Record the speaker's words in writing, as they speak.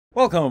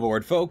Welcome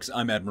aboard, folks.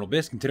 I'm Admiral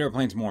Bisque, and today we're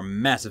playing some more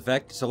Mass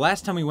Effect. So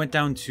last time we went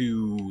down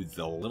to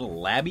the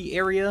little labby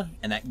area,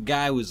 and that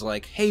guy was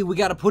like, hey, we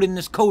gotta put in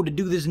this code to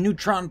do this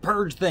neutron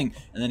purge thing.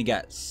 And then he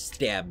got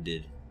stabbed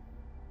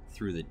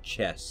through the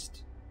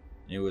chest.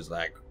 And it was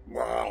like,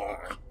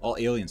 all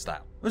alien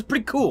style. It was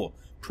pretty cool.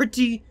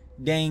 Pretty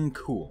dang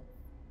cool.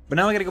 But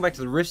now I gotta go back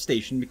to the Rift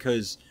Station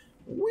because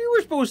we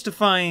were supposed to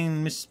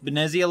find Miss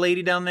Benezia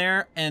lady down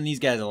there, and these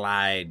guys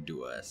lied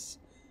to us.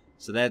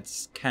 So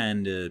that's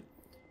kinda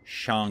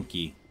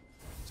shonky.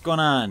 What's going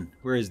on?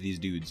 Where is these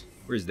dudes?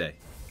 Where's they?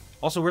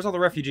 Also, where's all the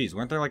refugees?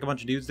 Weren't there like a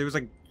bunch of dudes? There was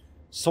like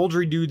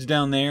soldiery dudes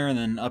down there, and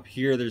then up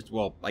here there's,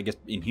 well, I guess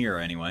in here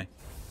anyway,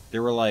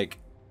 there were like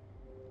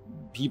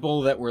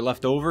people that were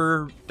left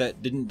over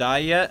that didn't die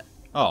yet.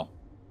 Oh.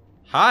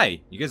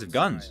 Hi, you guys have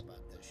guns.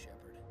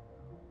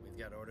 We've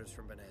got orders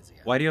from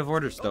Benezia. Why do you have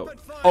orders though?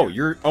 Oh,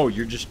 you're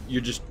just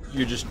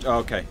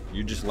okay.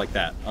 You're just like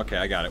that. Okay,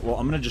 I got it. Well,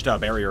 I'm gonna just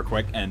bury her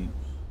quick and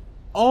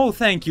oh,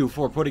 thank you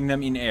for putting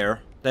them in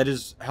air. That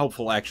is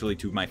helpful, actually,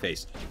 to my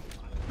face.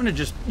 I'm gonna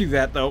just do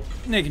that, though.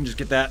 They can just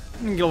get that.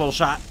 Get a little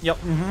shot. Yep,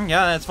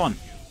 yeah, that's fun.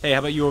 Hey, how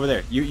about you over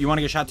there? You want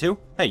to get shot, too?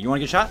 Hey, you want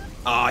to get shot?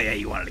 Oh, yeah,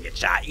 you wanted to get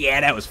shot.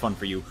 Yeah, that was fun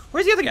for you.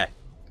 Where's the other guy?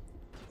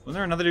 Wasn't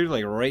there another dude,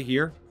 like, right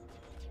here?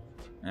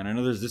 And I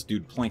know there's this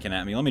dude plinking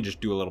at me. Let me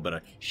just do a little bit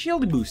of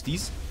shieldy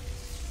boosties.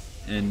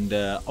 And,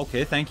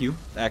 okay, thank you.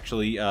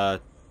 Actually, thought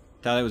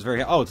it was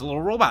very... Oh, it's a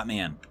little robot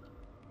man.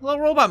 A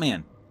little robot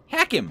man.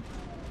 Hack him.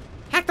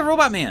 Hack the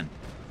robot man!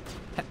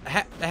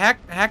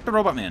 Hack the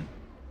robot man.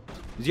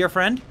 Is he our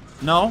friend?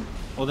 No?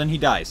 Well, then he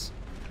dies.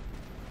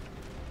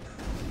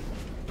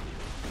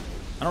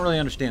 I don't really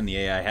understand the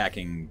AI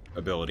hacking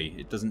ability.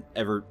 It doesn't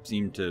ever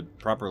seem to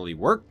properly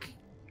work.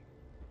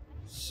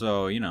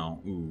 So, you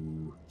know,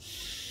 ooh.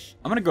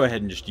 I'm gonna go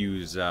ahead and just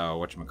use,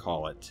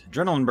 whatchamacallit,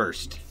 Adrenaline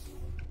Burst.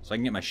 So I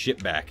can get my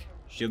shit back.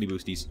 Shieldy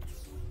boosties.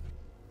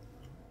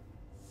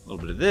 A little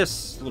bit of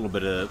this, a little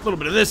bit of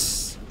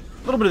this.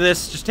 A little bit of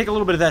this. Just take a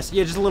little bit of this.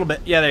 Yeah, just a little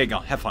bit. Yeah, there you go.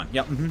 Have fun.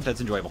 Yep,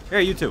 that's enjoyable. Here,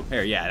 you too.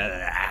 Here,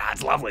 yeah,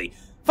 it's lovely.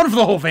 Fun for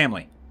the whole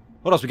family.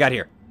 What else we got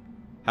here?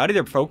 Howdy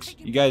there, folks.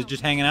 You guys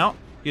just hanging out?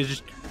 You guys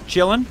just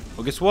chilling?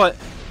 Well, guess what?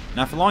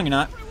 Not for long, you're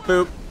not.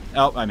 Boop.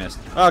 Oh, I missed.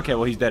 Okay,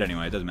 well, he's dead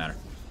anyway. It doesn't matter.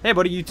 Hey,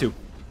 buddy, you too.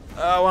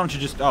 Why don't you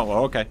just... Oh,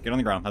 well, okay. Get on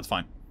the ground. That's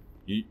fine.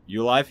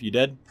 You alive? You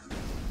dead?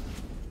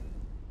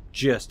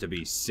 Just to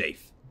be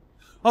safe.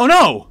 Oh,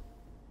 no!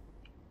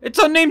 It's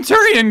unnamed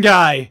Turian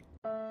guy!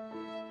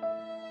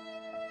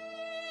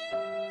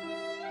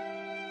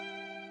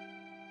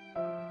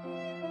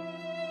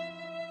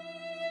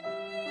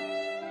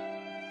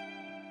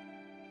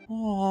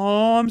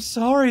 Oh, I'm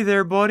sorry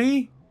there,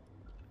 buddy.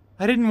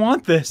 I didn't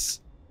want this.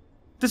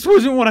 This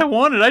wasn't what I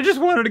wanted. I just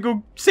wanted to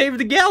go save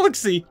the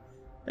galaxy.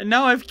 And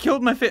now I've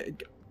killed my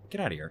Get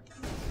out of here.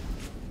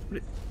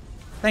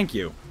 Thank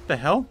you. What the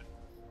hell?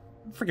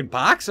 Freaking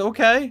box?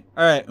 Okay.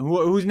 Alright,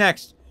 who's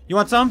next? You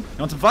want some? You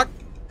want some fuck?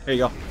 There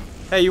you go.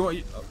 Hey, you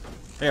want... Oh,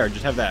 there,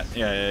 just have that.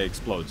 Yeah, it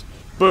explodes.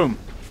 Boom.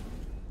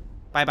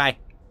 Bye-bye.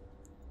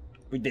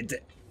 We did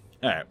it.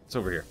 Alright, it's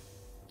over here.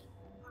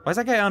 Why is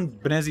that guy on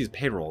Benezia's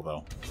payroll,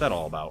 though? What's that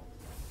all about?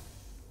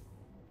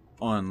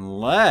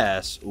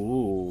 Unless...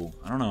 Ooh,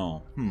 I don't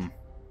know.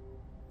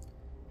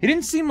 He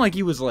didn't seem like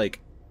he was, like,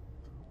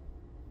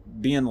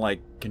 being,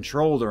 like,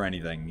 controlled or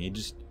anything. He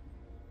just...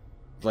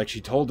 Like,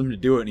 she told him to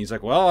do it, and he's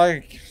like, well,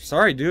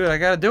 sorry, dude, I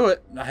gotta do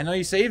it. I know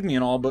you saved me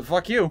and all, but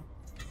fuck you.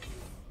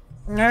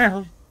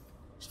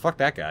 Fuck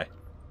that guy.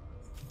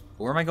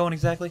 Where am I going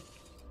exactly?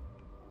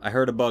 I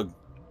heard a bug.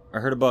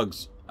 I heard a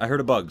bugs. I heard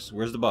a bugs.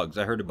 Where's the bugs?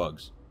 I heard a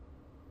bugs.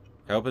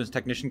 Can I open this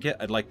technician kit?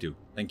 I'd like to.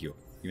 Thank you.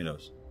 Give me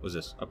those. What's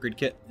this? Upgrade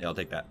kit? Yeah, I'll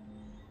take that.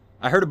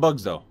 I heard of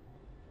bugs, though.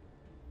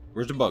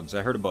 Where's the bugs?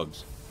 I heard of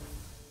bugs.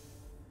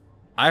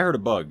 I heard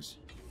of bugs.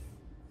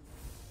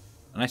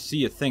 And I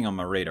see a thing on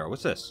my radar.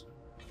 What's this?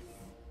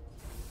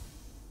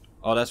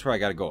 Oh, that's where I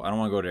gotta go. I don't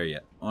want to go there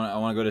yet. I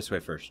want to go this way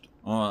first.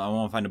 I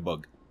want to find a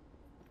bug.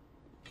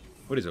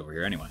 What is over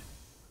here, anyway?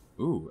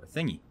 Ooh, a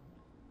thingy.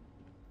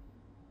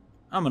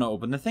 I'm gonna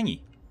open the thingy.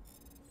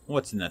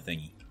 What's in that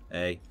thingy?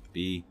 A,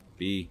 B,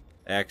 B,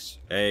 X,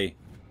 A.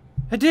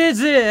 I did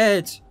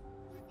it!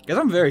 Guys,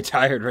 I'm very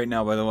tired right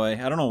now, by the way.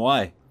 I don't know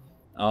why.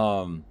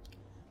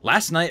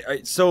 Last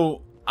night,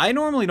 so I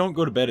normally don't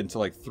go to bed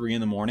until like 3 in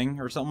the morning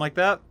or something like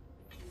that.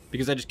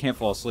 Because I just can't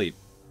fall asleep.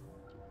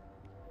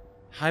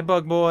 Hi,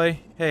 bug boy.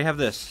 Hey, have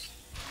this.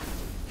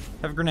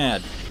 Have a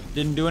grenade.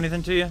 Didn't do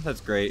anything to you?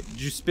 That's great.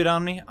 Did you spit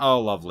on me? Oh,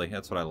 lovely.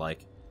 That's what I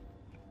like.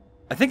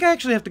 I think I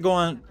actually have to go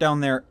on down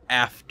there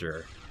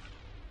after.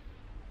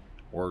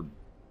 Or...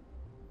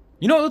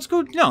 You know, let's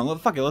go... No,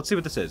 fuck it. Let's see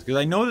what this is. Because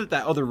I know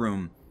that other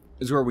room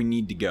is where we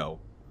need to go.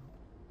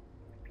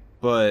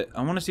 But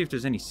I want to see if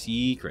there's any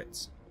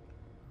secrets.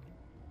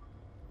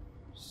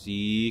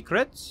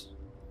 Secrets?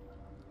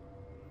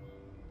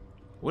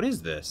 What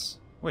is this?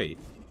 Wait.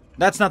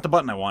 That's not the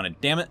button I wanted.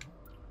 Damn it.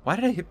 Why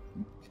did I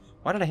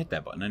hit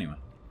that button anyway?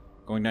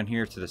 Going down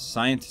here to the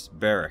scientist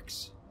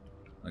barracks.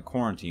 The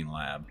quarantine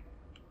lab.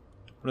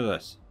 What is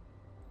this?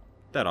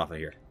 Get that off of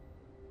here.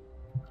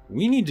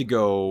 We need to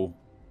go...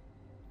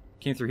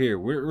 Came through here.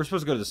 We're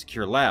supposed to go to the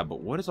secure lab,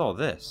 but what is all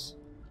this?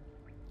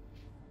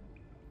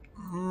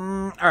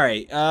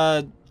 Alright,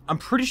 I'm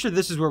pretty sure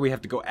this is where we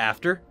have to go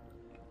after.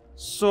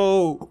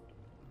 So,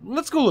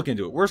 let's go look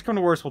into it. Worst come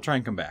to worst, we'll try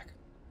and come back.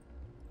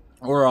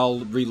 Or I'll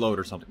reload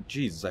or something.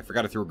 Jesus, I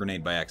forgot to throw a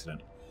grenade by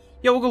accident.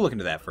 Yeah, we'll go look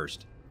into that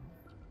first.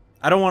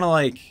 I don't want to,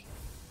 like...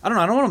 I don't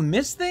know, I don't want to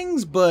miss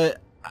things, but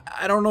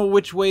I don't know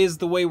which way is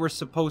the way we're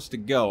supposed to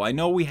go. I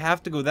know we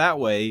have to go that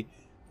way,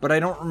 but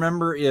I don't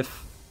remember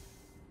if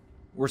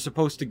we're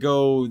supposed to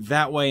go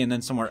that way and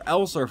then somewhere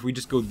else, or if we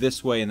just go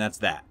this way and that's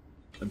that.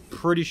 I'm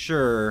pretty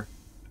sure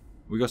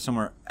we go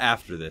somewhere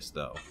after this,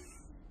 though.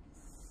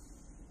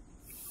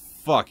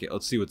 Fuck it,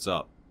 let's see what's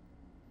up.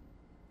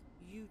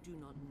 You do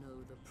not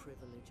know the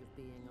privilege of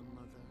being a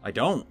mother. I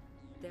don't.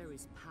 There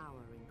is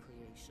power in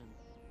creation.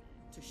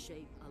 To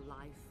shape a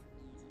life,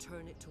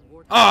 turn it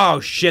toward...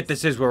 Oh shit,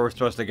 this is where we're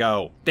supposed to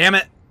go. Damn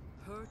it!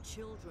 Her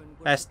children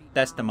were That's to be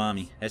the ours,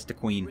 mommy. That's the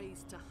queen.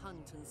 raised to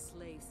hunt and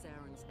slay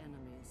Saren's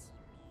enemies.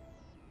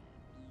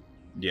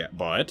 Yeah,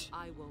 but...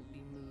 I won't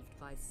be moved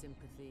by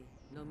sympathy,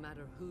 no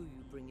matter who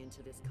you bring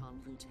into this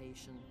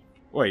confrontation.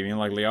 What, you mean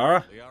like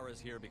Liara? Liara's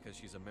here because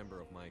she's a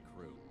member of my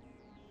crew.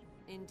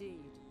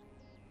 Indeed.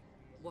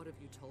 What have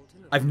you told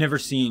him? I've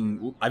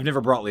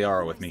never brought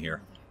Liara with me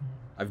here.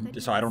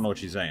 So I don't know what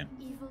she's saying.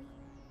 Evil?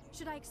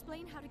 Should I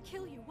explain how to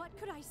kill you? What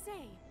could I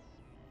say?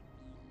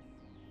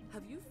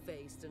 Have you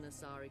faced an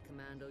Asari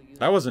commando unit?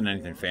 That wasn't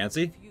anything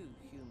fancy. Few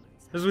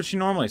humans This is what she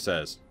normally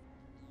says.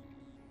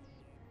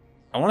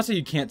 I want to say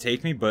you can't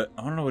take me, but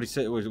I don't know what he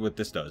said. What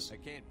this does. I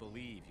can't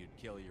believe you'd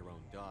kill your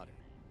own daughter.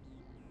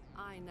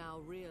 I now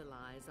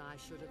realize I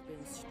should have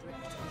been stricter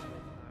with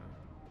her.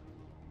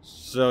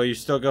 So you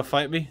still go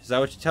fight me? Is that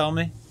what you're telling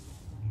me?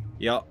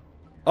 Yup.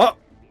 Oh,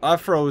 I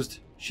froze.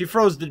 She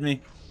frozed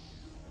me.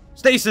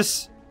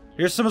 Stasis.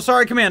 Here's some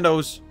Asari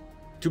commandos.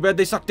 Too bad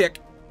they suck dick.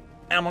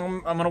 And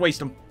I'm gonna waste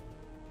them.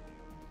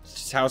 It's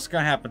just how it's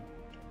gonna happen.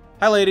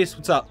 Hi, ladies.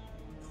 What's up?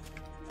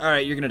 All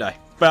right, you're gonna die.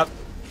 Bop.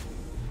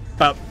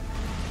 Bop.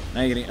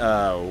 Now you're getting.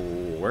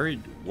 Where? Are you,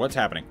 what's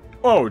happening?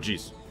 Oh,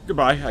 jeez.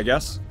 Goodbye, I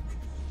guess.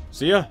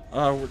 See ya.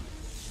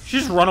 She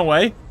just run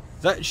away.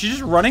 Is that? She's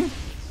just running.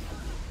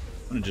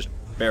 I'm gonna just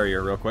bury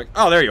her real quick.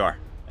 Oh, there you are.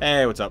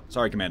 Hey, what's up?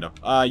 Sorry, Commando.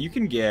 You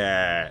can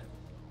get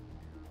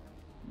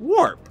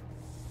warp.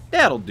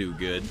 That'll do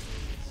good.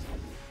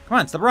 Come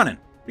on, stop running.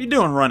 What are you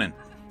doing running?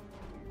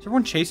 Is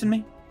everyone chasing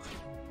me?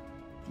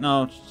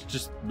 No, it's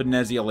just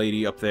Benezia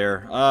lady up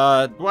there.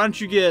 Why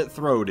don't you get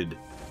throated?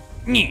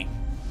 Nyeh.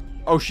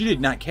 Oh, she did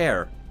not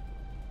care.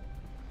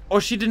 Oh,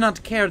 she did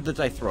not care that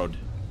I throwed.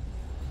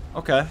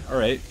 Okay,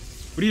 alright.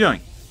 What are you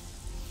doing?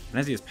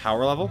 Benezia's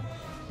power level?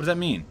 What does that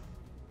mean?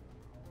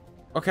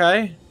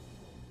 Okay.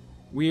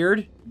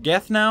 Weird.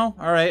 Geth now?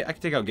 Alright, I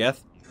can take out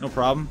Geth. No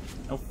problem.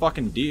 No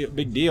fucking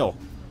big deal.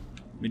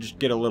 Let me just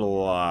get a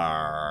little,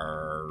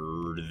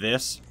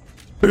 this.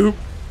 Boop.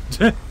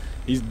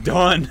 He's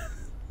done.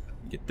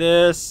 Get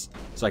this.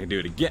 So I can do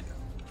it again.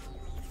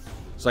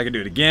 So I can do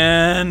it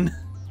again.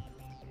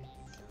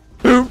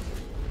 Boop.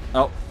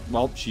 Oh,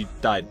 well, she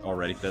died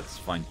already. That's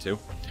fine, too.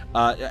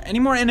 Any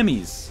more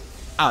enemies?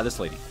 Ah, this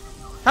lady.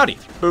 Howdy.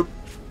 Boop.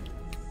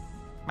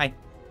 Hi.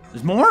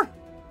 There's more?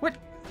 What?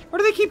 Where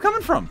do they keep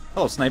coming from?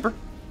 Hello, sniper.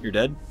 You're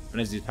dead.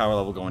 Benezia's power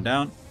level going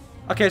down.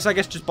 Okay, so I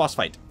guess just boss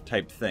fight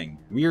type thing.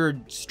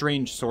 Weird,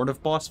 strange sort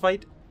of boss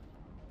fight.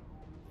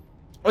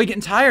 Oh, you're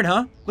getting tired,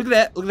 huh? Look at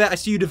that. Look at that. I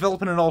see you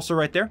developing an ulcer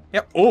right there.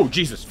 Yep. Oh,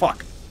 Jesus.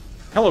 Fuck.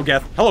 Hello,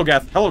 Geth. Hello,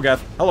 Geth. Hello,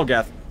 Geth. Hello,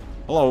 Geth.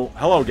 Hello.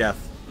 Hello,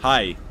 Geth.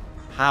 Hi.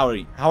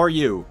 Howdy. How are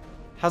you?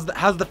 How's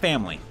the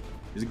family?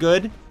 Is it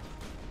good? Can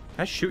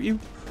I shoot you?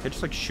 Can I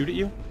just, like, shoot at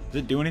you?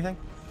 Does it do anything?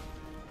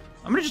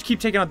 I'm gonna just keep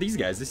taking out these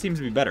guys. This seems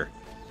to be better.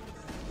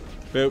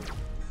 Boop.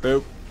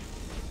 Boop.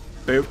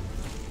 Boop.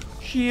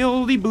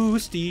 Shieldy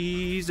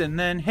boosties. And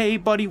then, hey,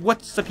 buddy,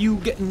 what's up? You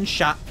getting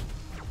shot?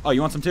 Oh,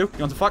 you want some too? You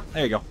want some fuck?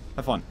 There you go.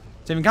 Have fun.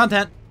 Saving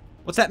content.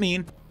 What's that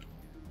mean?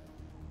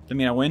 Does that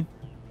mean I win?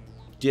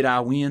 Did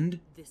I win?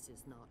 This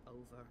is not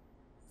over.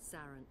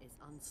 Saren is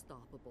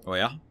unstoppable. Oh,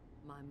 yeah?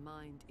 My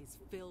mind is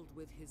filled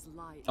with his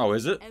light. Oh,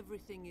 is it?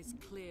 Everything is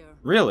clear.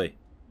 Really?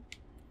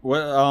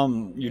 What,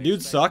 your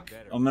dudes suck.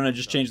 I'm gonna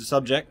just change the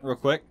subject real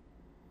quick.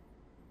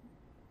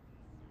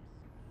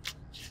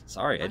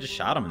 Sorry, I just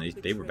shot them and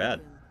they were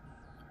bad.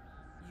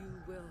 You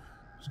will.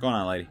 What's going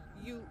on, lady?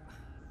 You.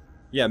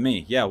 Yeah,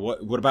 me. Yeah,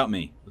 what about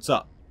me? What's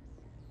up?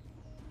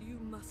 You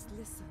must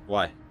listen.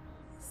 Why?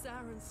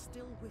 Saren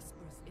still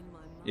whispers in my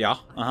mind.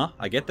 Yeah,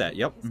 I get that.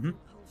 Yep. His Mm-hmm.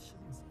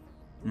 compulsions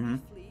Mm-hmm.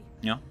 briefly,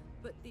 Yeah.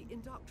 But the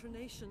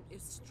indoctrination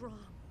is strong.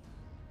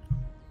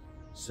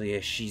 So yeah,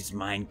 she's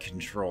mind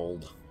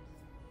controlled.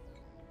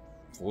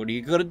 What are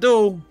you gonna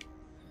do?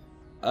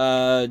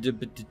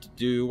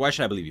 Why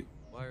should I believe you?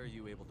 Why are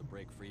you able to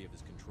break free of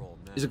his control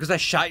now? Is it because I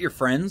shot your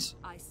friends?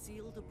 I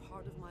sealed a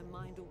part of my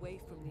mind away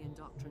from the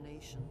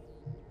indoctrination,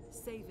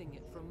 saving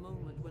it for a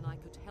moment when I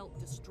could help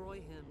destroy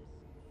him.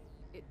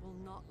 It will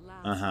not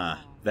last long.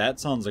 That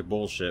sounds like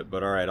bullshit,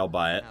 but alright, I'll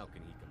buy it. How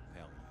can he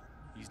compel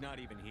you? He's not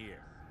even here.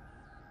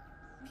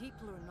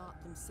 People are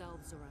not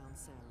themselves around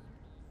Saren.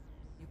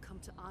 You come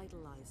to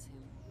idolize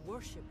him,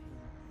 worship him.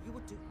 You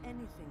would do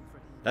anything for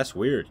him. That's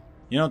weird.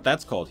 You know what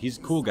that's called? He's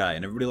a cool guy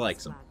and everybody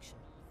likes him.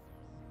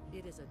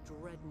 It is a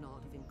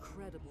dreadnought of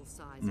incredible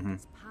size and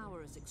its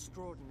power is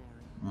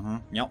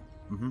extraordinary. Yep.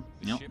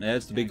 Yep.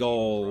 That's the big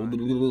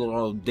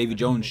old Davy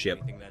Jones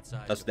ship. That's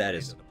what that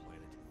is.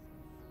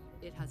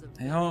 It has a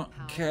I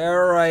don't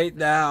care right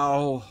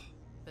now.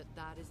 but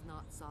that is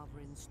not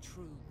Sovereign's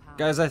true power.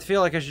 Guys, I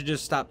feel like I should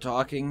just stop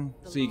talking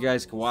so you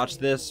guys can watch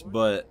this,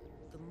 but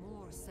The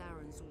more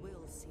Saren's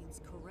will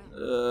seems correct.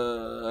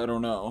 I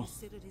don't know. You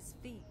sit at his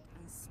feet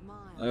and smile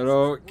I as his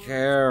don't words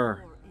care.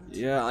 pour into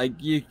Yeah,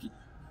 you. It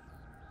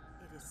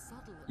is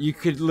subtle at you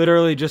could first.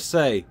 literally just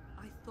say,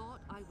 I thought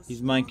I was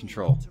he's mind strong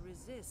control. enough to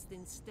resist.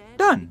 Instead,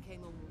 Done. I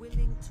became a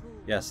willing tool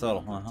yeah, for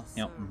subtle. people to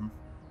Yep. serve.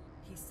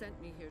 He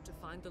sent me here to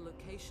find the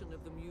location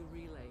of the Mu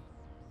relay.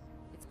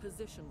 Its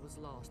position was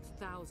lost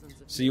thousands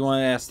of So you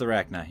want to ask the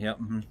Rachna? Yep.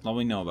 Let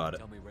me know about it.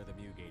 Tell me where the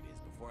Mu gate is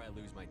before I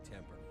lose my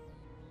temper.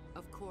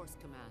 Of course,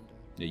 Commander.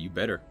 Yeah, you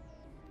better.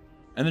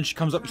 And then she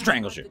comes up and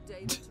strangles you. Transfer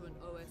the data to an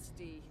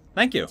OSD.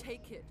 Thank you.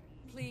 Take it,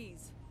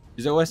 please.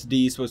 Is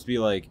OSD supposed to be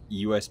like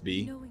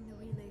USB? Knowing the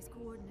relay's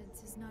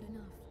coordinates is not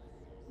enough.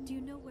 Do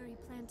you know where he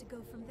planned to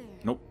go from there?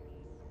 Nope.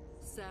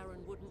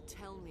 Saren wouldn't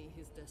tell me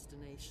his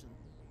destination,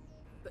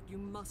 but you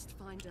must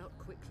find out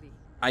quickly.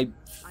 I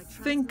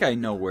think I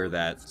know where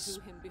coordinates that's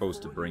to him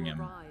supposed to before bring you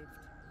him. arrived.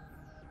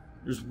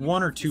 There's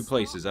one or two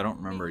places. I don't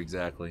remember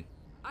exactly.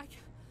 I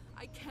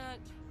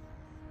can't.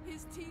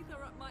 His teeth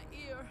are at my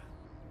ear.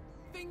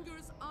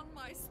 Fingers on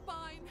my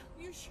spine.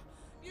 You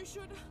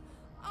should.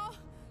 Oh,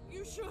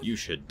 you should. You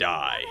should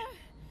die.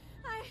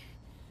 I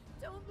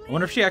don't believe I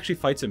wonder if she actually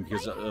fights him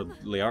because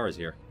Liara's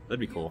here. That'd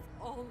be cool.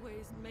 You've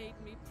always made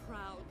me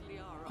proud,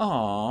 Liara.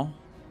 Aww.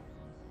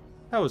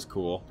 That was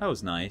cool. That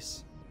was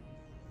nice.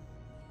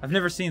 I've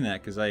never seen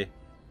that because I...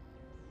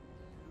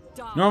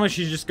 Die. Normally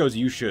she just goes,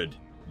 you should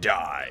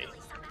die.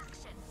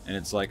 And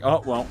it's like,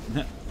 oh, well,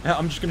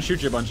 I'm just gonna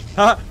shoot you a bunch.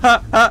 Ha,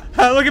 ha, ha,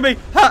 ha, look at me.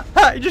 Ha,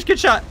 ha, you just get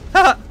shot.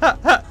 Ha, ha,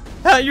 ha,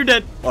 ha, you're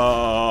dead.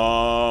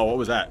 Oh, what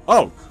was that?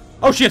 Oh,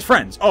 she has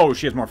friends. Oh,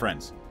 she has more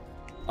friends.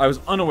 I was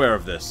unaware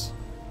of this.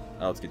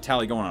 Let's get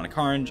Tally going on a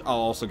Carnage. I'll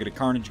also get a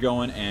Carnage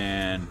going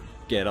and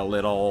get a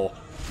little...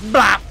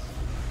 Blah!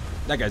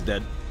 That guy's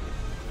dead.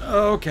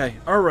 Okay,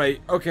 alright.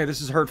 Okay,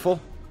 this is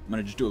hurtful. I'm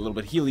gonna just do a little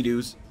bit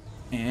healy-doos.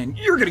 And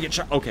you're gonna get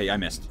shot. Okay, I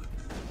missed.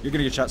 You're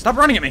gonna get shot. Stop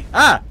running at me.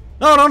 Ah!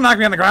 No, don't knock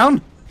me on the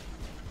ground.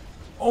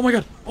 Oh my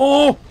god.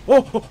 Oh!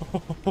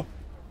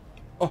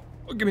 Oh,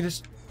 give me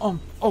this.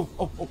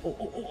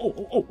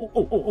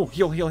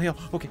 Heal.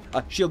 Okay,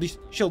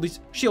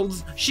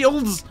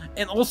 shields,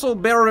 and also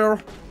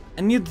barrier.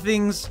 I need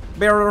things.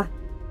 Barrier.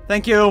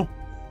 Thank you.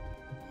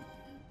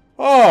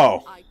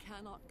 Oh. I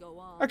cannot go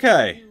on.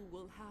 Okay. You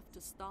will have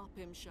to stop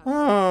him, Shah.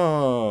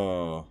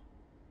 Oh.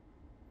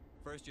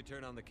 First you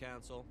turn on the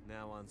council,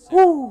 now on Saren.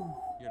 Whew.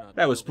 You're not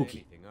That was loyal to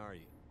spooky. anything, are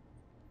you?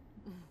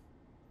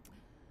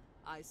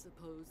 I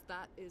suppose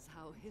that is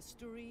how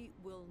history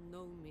will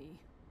know me.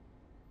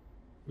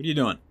 What are you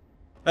doing?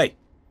 Hey.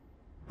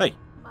 Hey.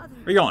 Mother.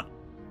 Where you going?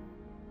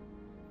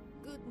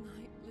 Good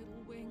night,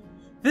 little wing.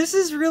 This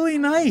is really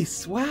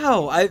nice.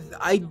 Wow.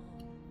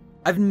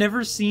 I've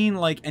never seen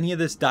like any of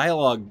this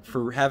dialogue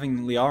for having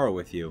Liara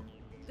with you.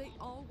 They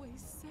always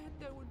said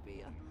there would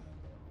be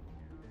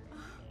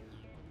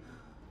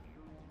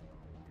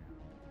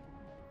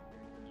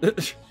a...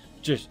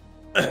 Just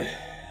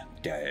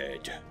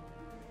dead.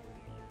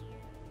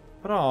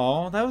 But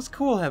oh, that was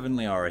cool having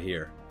Liara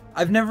here.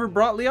 I've never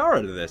brought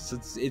Liara to this.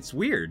 It's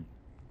weird.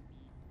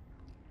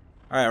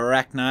 All right,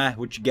 Arachni,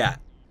 what you got?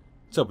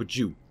 What's up with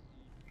you?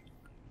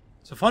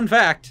 So, fun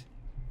fact: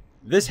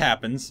 this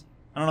happens.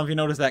 I don't know if you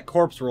noticed that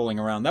corpse rolling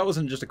around. That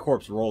wasn't just a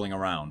corpse rolling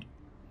around.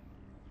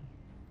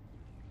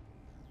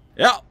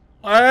 Yeah,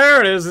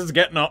 there it is. It's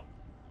getting up.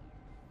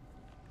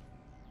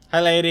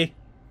 Hi, lady.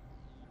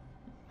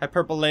 Hi,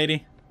 purple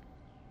lady.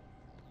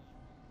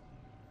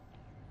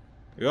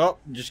 Yup,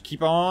 just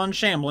keep on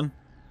shambling.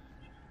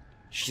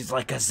 She's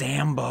like a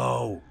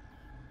Zambo.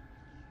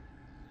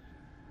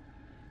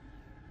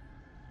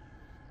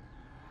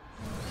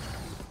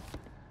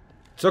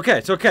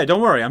 It's okay,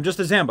 don't worry, I'm just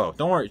a Zambo.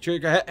 Don't worry,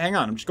 hang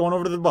on, I'm just going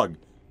over to the bug.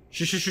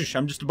 Shush,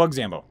 I'm just a bug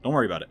Zambo. Don't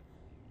worry about it.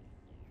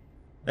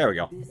 There we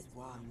go. This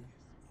one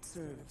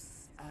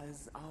serves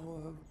as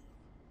our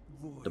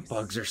voice. The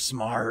bugs are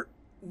smart.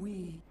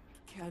 We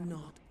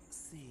cannot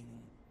sing.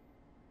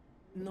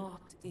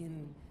 Not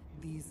in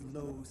these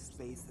low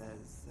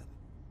spaces.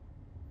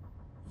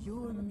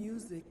 Your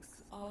musics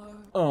are...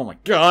 Oh my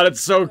god,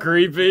 it's so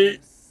creepy.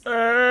 Who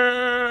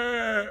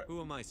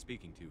am I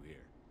speaking to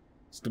here?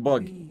 It's the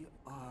bug. We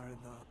are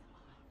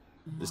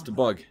the... It's the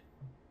bug.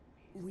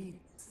 We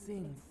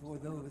sing for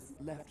those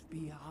left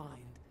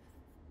behind.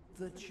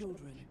 The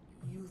children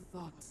you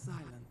thought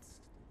silenced.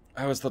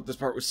 I always thought this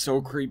part was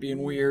so creepy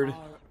and weird. We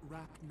are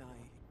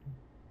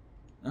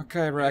Rachni. Okay,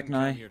 Came here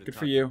Rachni, to good talk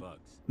for to you.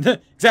 bugs.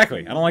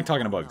 Exactly, I don't like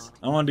talking to bugs.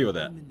 I don't want to deal with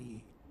that.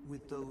 Harmony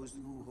with those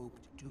who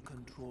hoped to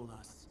control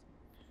us.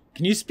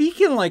 Can you speak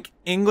in, like,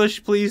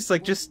 English, please?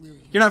 Like, just...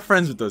 You're not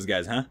friends with those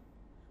guys, huh?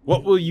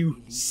 What will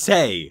you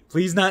say?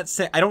 Please not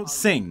say... I don't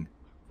sing.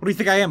 What do you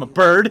think I am, a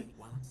bird?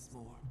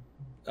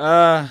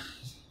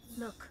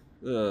 Look,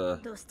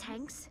 those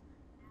tanks?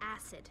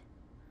 Acid.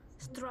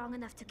 Strong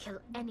enough to kill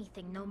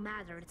anything, no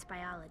matter its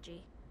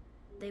biology.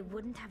 They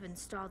wouldn't have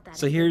installed that.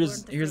 So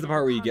here's the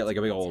part where you get, like,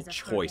 a big old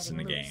choice in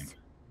the game.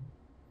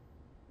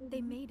 They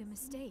made a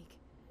mistake.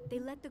 They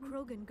let the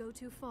Krogan go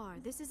too far.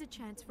 This is a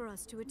chance for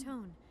us to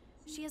atone.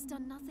 She has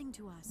done nothing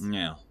to us.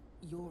 Yeah.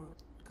 Your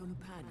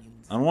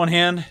companions. On one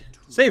hand,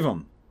 save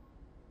them.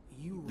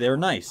 They're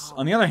nice.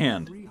 On the other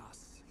hand,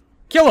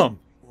 kill them.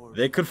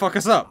 They could fuck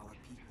us up.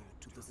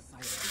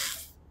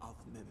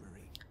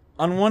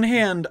 On one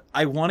hand,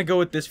 I want to go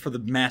with this for the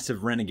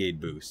massive renegade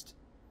boost.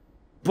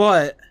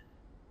 But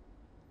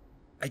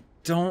I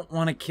don't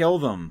want to kill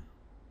them.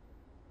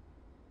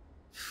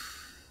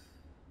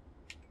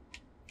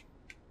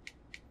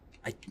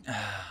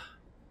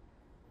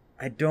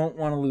 I don't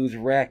want to lose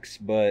Rex,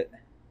 but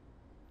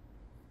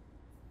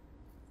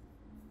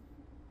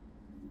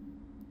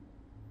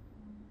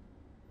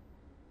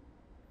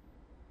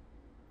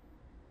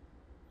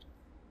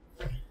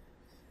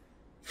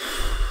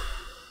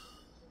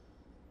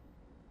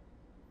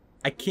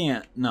I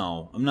can't.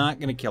 No, I'm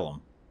not gonna kill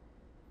him.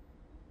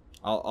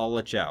 I'll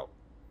let you out.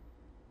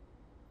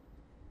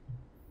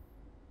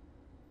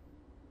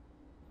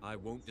 I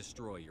won't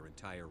destroy your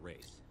entire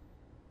race.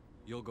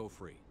 You'll go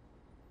free.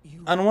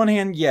 On one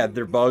hand, yeah,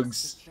 they're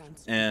bugs,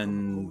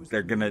 and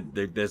they're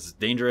this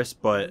dangerous,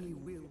 but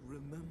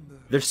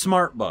they're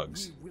smart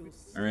bugs.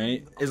 All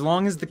right, as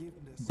long as the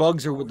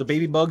bugs are with the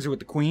baby bugs are with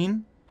the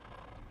queen,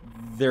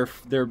 they'll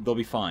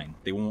be fine.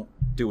 They won't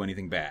do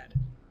anything bad.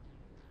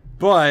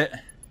 But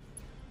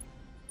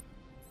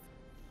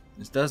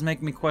this does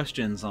make me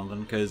question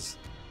something, because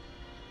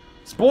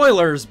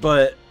spoilers,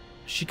 but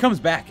she comes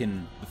back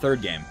in the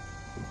third game.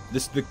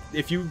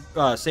 If you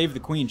save the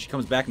queen, she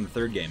comes back in the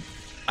third game.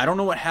 I don't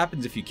know what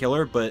happens if you kill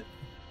her, but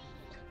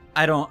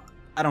I don't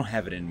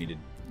have it in me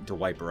to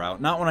wipe her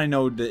out. Not when I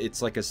know that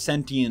it's like a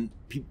sentient,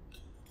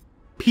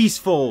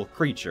 peaceful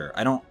creature.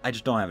 I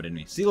just don't have it in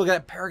me. See, look at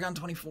that Paragon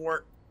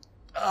 24.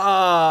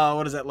 Ah,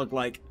 what does that look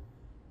like?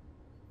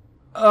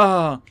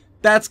 Oh,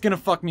 that's gonna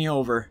fuck me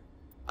over.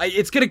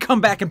 It's gonna come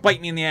back and bite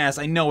me in the ass.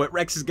 I know it.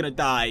 Rex is gonna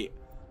die.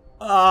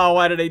 Oh,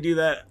 why did I do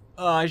that?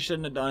 Oh, I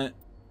shouldn't have done it.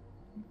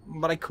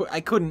 But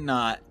I couldn't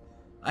not.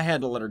 I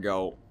had to let her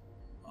go.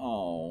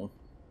 Oh.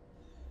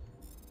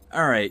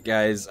 Alright,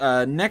 guys.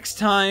 Next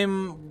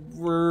time,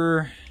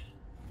 we're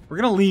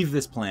gonna leave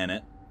this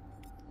planet.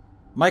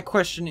 My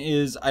question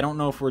is, I don't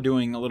know if we're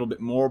doing a little bit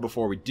more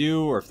before we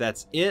do, or if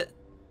that's it.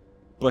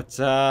 But,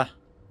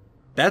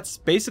 that's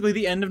basically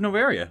the end of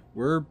Novaria.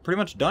 We're pretty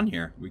much done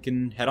here. We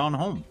can head on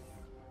home.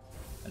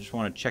 I just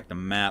want to check the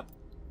map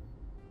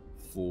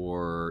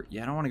for...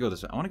 Yeah, I don't want to go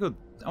this way. I want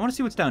to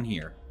see what's down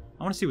here.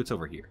 I want to see what's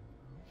over here.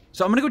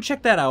 So I'm going to go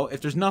check that out. If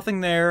there's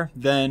nothing there,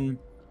 then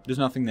there's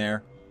nothing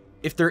there.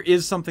 If there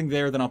is something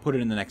there, then I'll put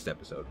it in the next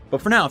episode.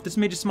 But for now, if this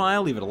made you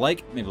smile, leave it a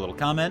like, maybe a little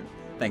comment.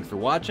 Thanks for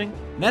watching.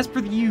 And as for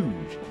the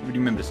huge,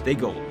 remember to stay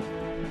golden.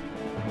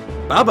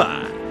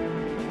 Bye-bye.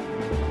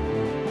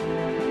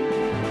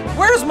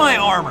 Where's my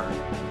armor?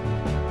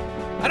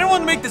 I don't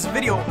want to make this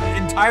video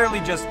entirely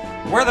just,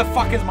 where the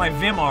fuck is my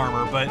Vim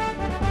armor, but...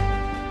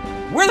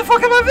 Where the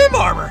fuck is my Vim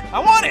armor? I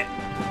want it!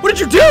 What did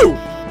you do?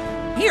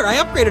 Here, I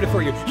upgraded it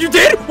for you. You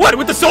did? What,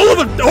 with the soul of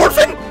an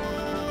orphan?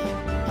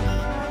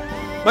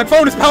 My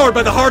phone is powered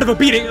by the heart of the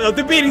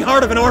beating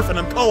heart of an orphan.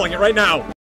 I'm calling it right now.